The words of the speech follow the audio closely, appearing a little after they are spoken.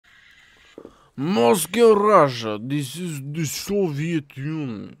Moscow, Russia. This is the Soviet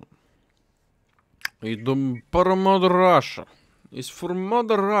Union. The para Mother Russia. It's for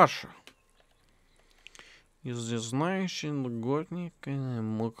Mother Russia. Из знаешь льготника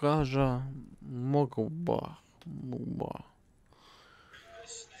Мукажа Мокуба.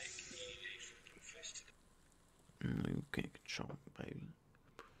 You can't control me, baby.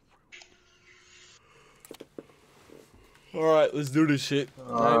 Alright, let's do this shit.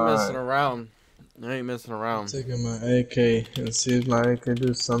 I ain't messing around. I'm taking my AK and see if my AK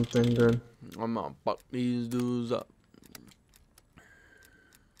do something good. I'm gonna fuck these dudes up.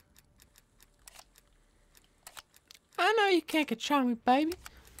 I know you can't control me, baby.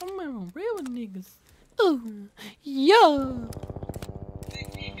 I'm around real niggas. Ooh, yeah.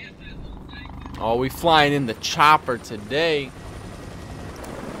 Oh, we flying in the chopper today.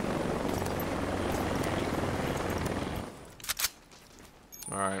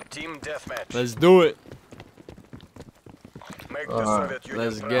 Alright. Team deathmatch. Let's do it. Make the Soviet Union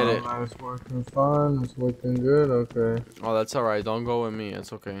Let's get it. It's working fine. It's working good. Okay. Oh, that's alright. Don't go with me.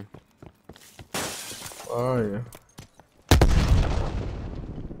 It's okay. Where are you?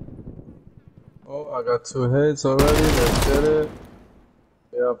 Oh, I got 2 hits already. Let's get it.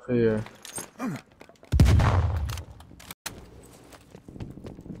 Get up here.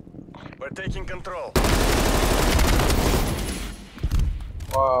 We're taking control.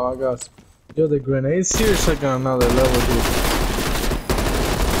 Wow, I got. Yo, the grenades here is like on another level, dude.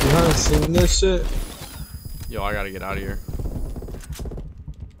 You haven't seen this shit? Yo, I gotta get out of here.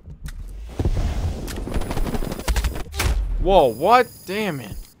 Whoa, what? Damn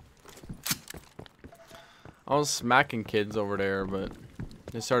it. I was smacking kids over there, but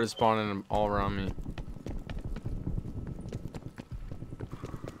they started spawning them all around me.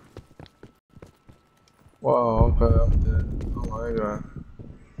 Wow, okay, I'm dead. Oh my god.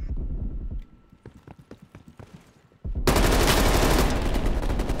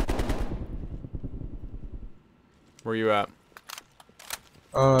 Where you at?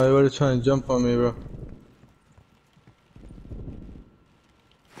 Everybody trying to jump on me, bro.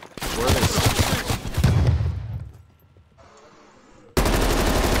 Where are they?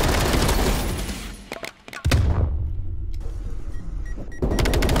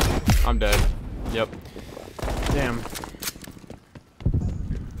 I'm dead. Yep. Damn.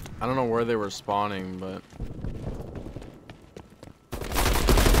 I don't know where they were spawning, but...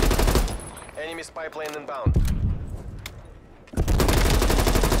 Enemy spy plane inbound.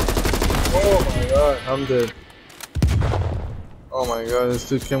 Oh my god, I'm dead. Oh my god, this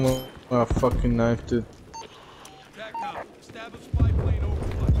dude came with a fucking knife, dude.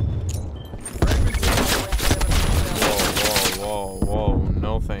 Whoa,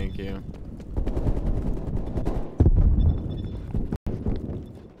 no thank you.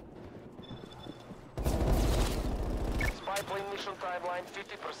 Spy plane mission timeline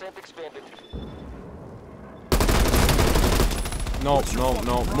 50% expanded. No.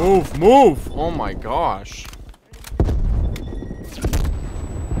 Move! Oh my gosh.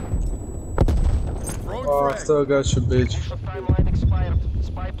 Oh, I still got you, bitch. Mission timeline expired.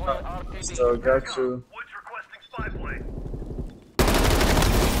 Spy plane RTB. Still got you. Woods requesting spy plane.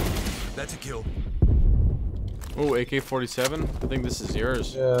 That's a kill. Oh, AK-47? I think this is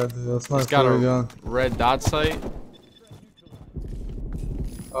yours. Yeah, dude, that's my It's got a gun. red dot sight.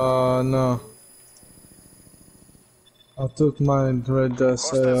 No. I took mine red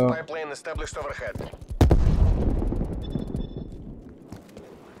Hostile spy plane established overhead.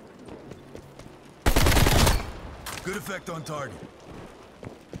 Good effect on target.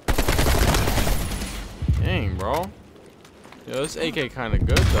 Dang, bro. Yo, this AK kind of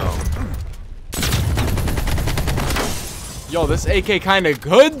good, though. Yo, this AK kind of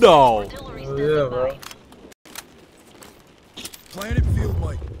good, though. Oh, yeah, bro. Planet field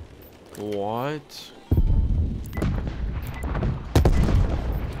mic. What?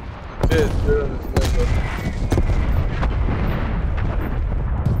 Shit, you're in this window.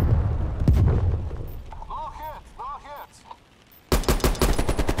 Low hits.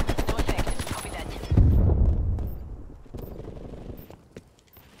 No effect. Copy that.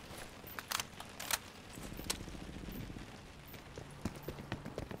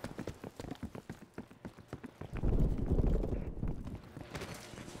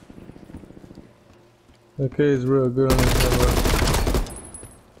 Okay, it's real good on this level.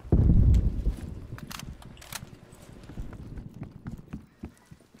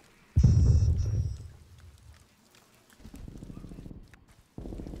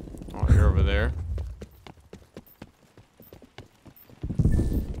 Oh, you're over there.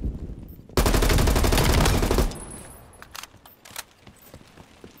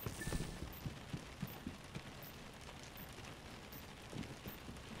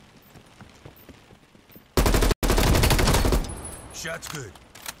 Shot's good.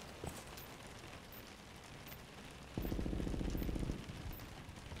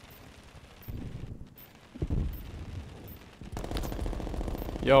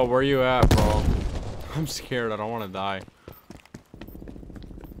 Yo, where you at, bro? I'm scared. I don't want to die.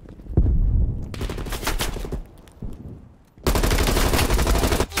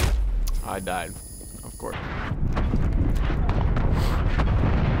 I died, of course.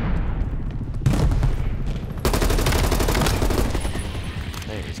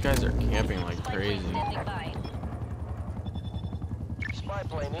 Hey, these guys are camping like crazy. Spy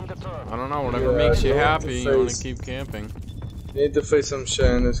plane in the turn. I don't know, whatever Yeah, makes you I don't happy, have you to want to face- keep camping. You need to face some shit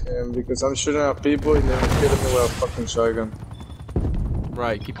in this game because I'm shooting at people and they're killing me with a fucking shotgun.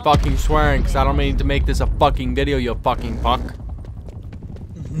 Right, keep fucking swearing, because I don't mean to make this a fucking video, you fucking fuck.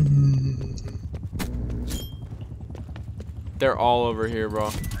 They're all over here, bro.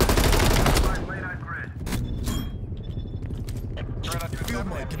 Field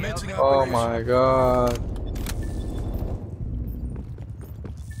mic commencing Oh operation. my god.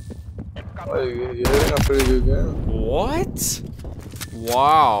 Oh, you're hitting a pretty good game. What?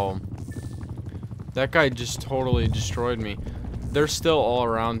 Wow. That guy just totally destroyed me. They're still all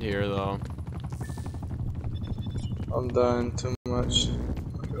around here, though. I'm dying too much.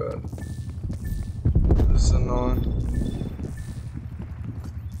 Oh my god. This is annoying.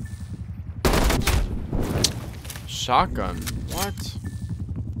 Shotgun. What?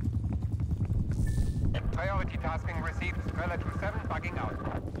 Priority tasking received. Relative 7 bugging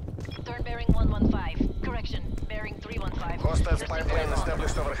out. Turn bearing 115. Correction, bearing 315. Hostile spy plane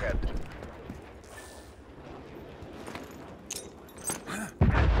established overhead.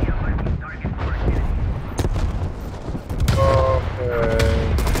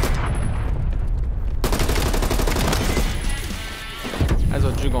 Okay. That's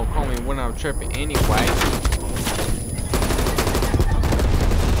what you gonna call me when I'm tripping anyway.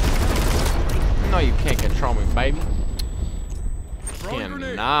 No, you can't control me, baby.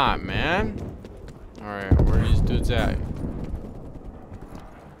 Cannot, man. Alright, where are these dudes at?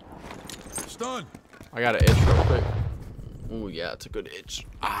 Stun. I got an itch real quick. Ooh, yeah, it's a good itch.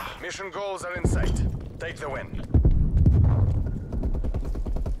 Ah. Mission goals are in sight. Take the win.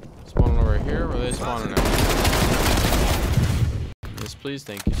 Spawning over here, where are they spawning at? Yes, please,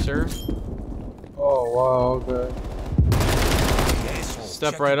 thank you, sir. Oh wow, okay.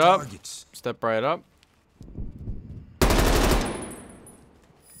 Step right up. Step right up.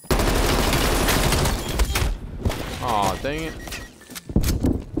 Aw, dang it.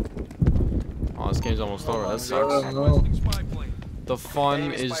 Oh, this game's almost over. That I sucks. don't know. The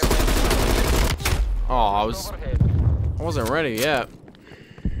fun is... Oh, I wasn't ready yet.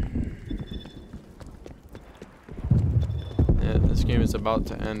 Yeah, this game is about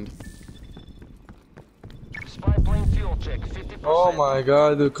to end. Spy plane fuel check 50%. Oh my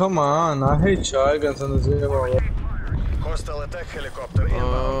god, dude, come on. I hate shotguns in this game already. Hostile attack helicopter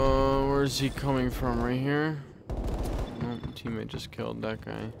inbound. Where's he coming from? Right here? Oh, teammate just killed that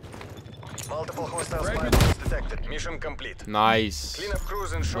guy. Multiple hostile spy planes detected. Mission complete. Nice. Clean up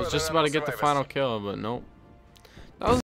crews and I show was just the about to rebel get the survivors. final kill, but nope.